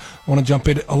want to jump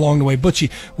in along the way. Butchie,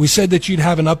 we said that you'd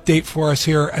have an update for us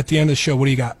here at the end of the show. What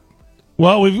do you got?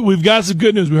 Well, we've got some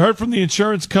good news. We heard from the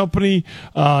insurance company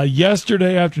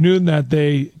yesterday afternoon that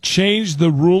they changed the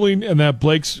ruling and that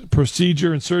Blake's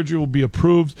procedure and surgery will be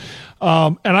approved.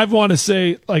 And I want to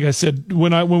say, like I said,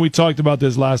 when we talked about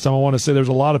this last time, I want to say there's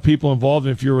a lot of people involved.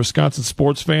 And if you're a Wisconsin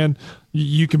sports fan,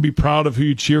 you can be proud of who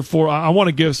you cheer for. I want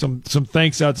to give some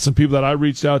thanks out to some people that I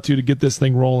reached out to get this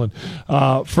thing rolling.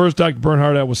 First, Dr.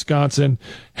 Bernhardt at Wisconsin,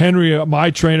 Henry, my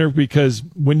trainer, because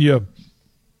when you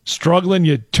struggling,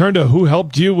 you turn to who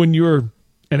helped you when you were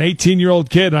an 18-year-old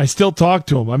kid, and I still talk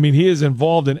to him. I mean, he is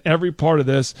involved in every part of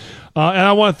this. And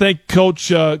I want to thank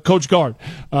Coach Gard.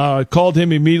 Called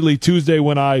him immediately Tuesday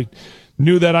when I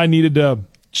knew that I needed to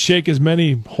shake as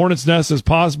many hornet's nests as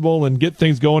possible and get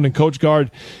things going, and Coach Gard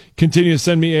continued to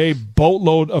send me a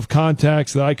boatload of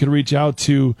contacts that I could reach out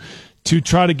to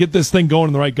try to get this thing going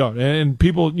in the right guard. And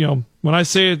people, when I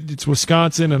say it's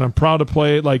Wisconsin and I'm proud to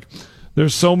play it, like,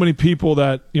 there's so many people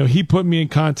that, he put me in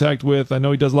contact with. I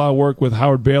know he does a lot of work with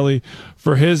Howard Bailey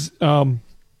for his coaching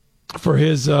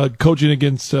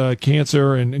against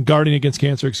cancer and guarding against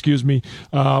cancer,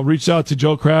 reached out to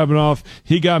Joe Krabinoff.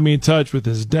 He got me in touch with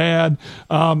his dad.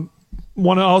 Want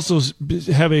to also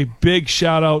have a big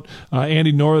shout out.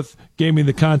 Andy North gave me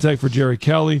the contact for Jerry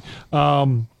Kelly.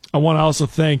 I want to also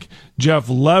thank Jeff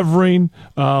Levering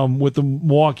with the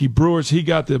Milwaukee Brewers. He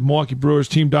got the Milwaukee Brewers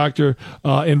team doctor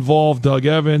involved. Doug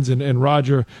Evans and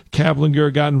Roger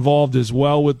Kaplinger got involved as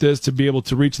well with this to be able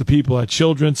to reach the people at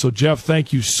Children's. So, Jeff,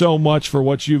 thank you so much for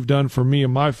what you've done for me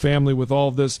and my family with all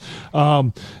of this.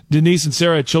 Denise and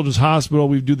Sarah at Children's Hospital.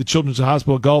 We do the Children's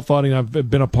Hospital golf outing. I've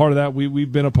been a part of that.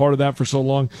 We've been a part of that for so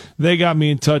long. They got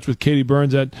me in touch with Katie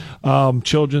Burns at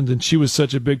Children's, and she was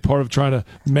such a big part of trying to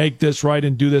make this right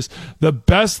and do this. The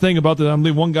best thing about that, I'm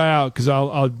leaving one guy out because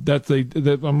I'm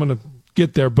going to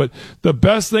get there. But the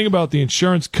best thing about the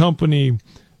insurance company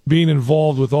being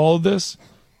involved with all of this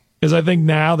is I think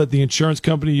now that the insurance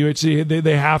company, UHC,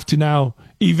 they have to now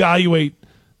evaluate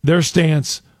their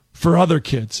stance for other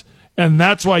kids. And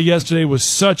that's why yesterday was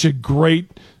such a great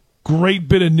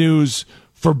bit of news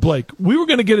for Blake. We were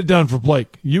going to get it done for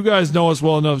Blake. You guys know us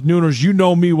well enough. Nooners, you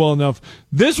know me well enough.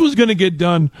 This was going to get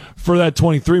done for that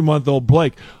 23-month-old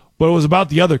Blake. But it was about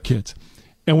the other kids.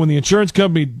 And when the insurance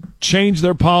company changed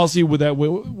their policy with that,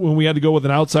 when we had to go with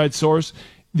an outside source,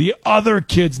 the other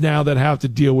kids now that have to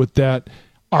deal with that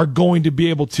are going to be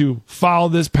able to follow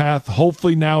this path.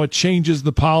 Hopefully now it changes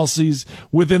the policies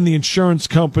within the insurance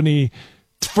company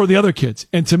for the other kids.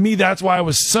 And to me, that's why it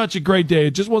was such a great day.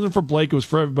 It just wasn't for Blake. It was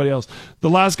for everybody else. The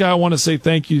last guy I want to say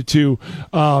thank you to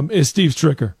is Steve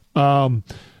Stricker.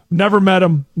 Never met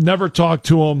him, never talked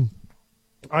to him.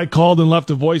 I called and left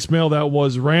a voicemail that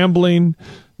was rambling,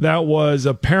 that was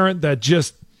apparent, that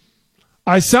just –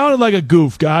 I sounded like a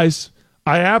goof, guys.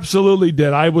 I absolutely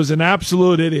did. I was an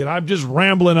absolute idiot. I'm just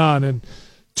rambling on. And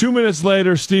 2 minutes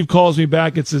later, Steve calls me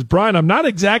back and says, Brian, I'm not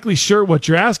exactly sure what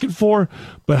you're asking for,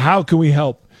 but how can we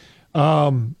help?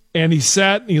 And he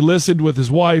sat and he listened with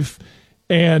his wife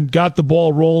and got the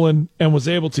ball rolling and was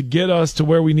able to get us to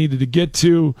where we needed to get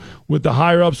to with the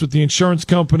higher-ups, with the insurance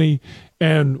company,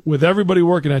 and with everybody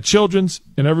working at Children's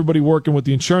and everybody working with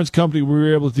the insurance company. We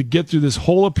were able to get through this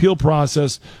whole appeal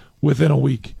process within a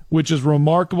week, which is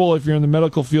remarkable. If you're in the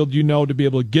medical field, to be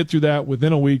able to get through that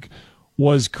within a week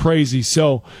was crazy.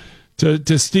 So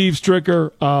to Steve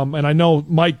Stricker, and I know,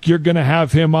 Mike, you're going to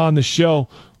have him on the show.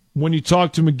 When you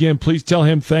talk to him again, please tell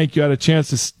him thank you. I had a chance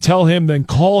to tell him, then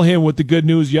call him with the good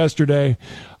news yesterday.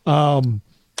 It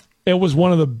was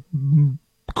one of the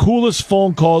coolest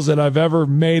phone calls that I've ever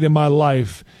made in my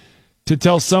life, to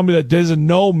tell somebody that doesn't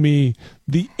know me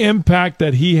the impact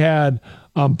that he had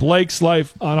on Blake's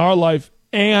life, on our life,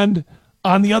 and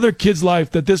on the other kid's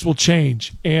life, that this will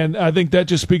change. And I think that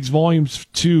just speaks volumes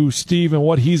to Steve and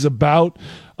what he's about.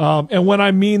 And when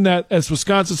I mean that, as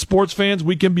Wisconsin sports fans,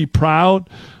 we can be proud.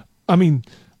 I mean,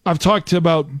 I've talked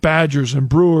about Badgers and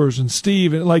Brewers and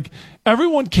Steve, and like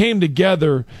everyone came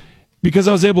together because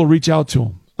I was able to reach out to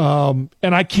him.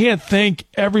 And I can't thank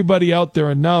everybody out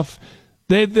there enough.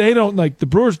 They don't, like, the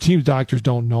Brewers team's doctors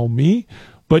don't know me,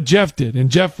 but Jeff did. And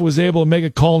Jeff was able to make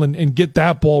a call and get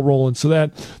that ball rolling, so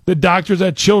that the doctors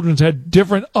at Children's had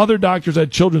different other doctors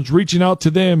at Children's reaching out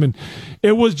to them. And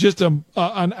it was just an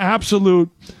absolute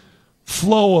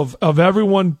flow of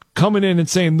everyone coming in and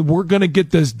saying, we're going to get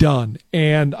this done.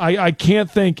 And I can't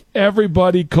thank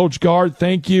everybody. Coach Gard,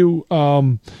 thank you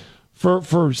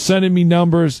for sending me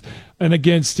numbers. And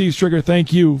again, Steve Stricker,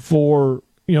 thank you for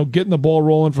getting the ball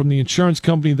rolling from the insurance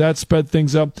company. That sped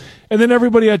things up. And then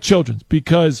everybody at Children's,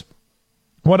 because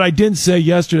What I didn't say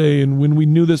yesterday, and when we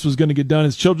knew this was going to get done,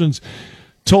 is Children's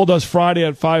told us Friday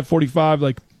at 5:45,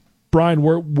 like, Brian,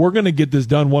 we're going to get this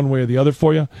done one way or the other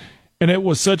for you. And it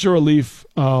was such a relief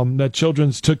that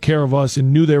Children's took care of us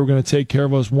and knew they were going to take care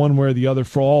of us one way or the other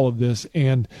for all of this.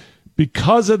 And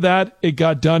because of that, it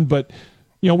got done. But,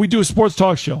 we do a sports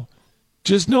talk show.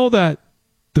 Just know that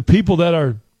the people that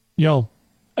are,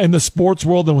 in the sports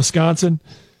world in Wisconsin,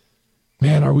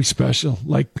 man, are we special?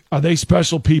 Like, are they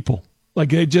special people? Like,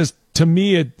 they just, to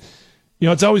me,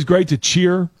 it's always great to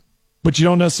cheer, but you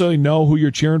don't necessarily know who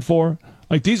you're cheering for.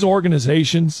 Like, these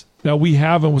organizations that we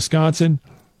have in Wisconsin,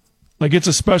 like, it's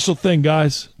a special thing,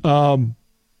 guys.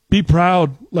 Be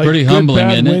proud. Like, pretty good, humbling,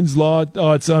 bad isn't it? wins, law.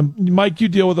 It's Mike, you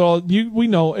deal with it all. We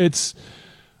know it's.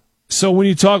 So when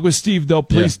you talk with Steve, though,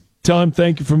 please tell him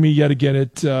thank you for me yet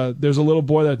again. There's a little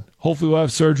boy that hopefully will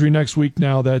have surgery next week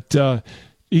now that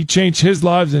he changed his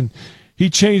lives and he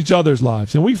changed others'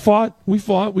 lives. And we fought.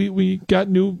 We got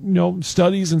new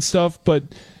studies and stuff, but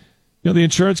the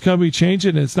insurance company changed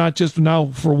it, and it's not just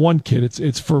now for one kid.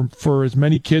 It's for as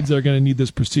many kids that are going to need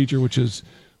this procedure, which is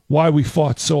why we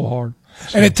fought so hard.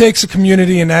 And it takes a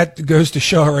community, and that goes to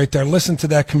show right there. Listen to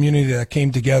that community that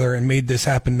came together and made this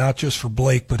happen, not just for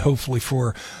Blake, but hopefully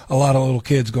for a lot of little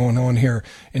kids going on here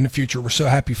in the future. We're so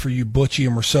happy for you, Butchie,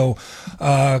 and we're so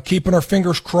keeping our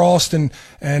fingers crossed and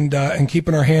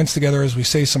keeping our hands together as we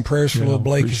say some prayers for little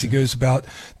Blake as he goes about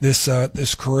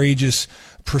this courageous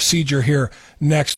procedure here next.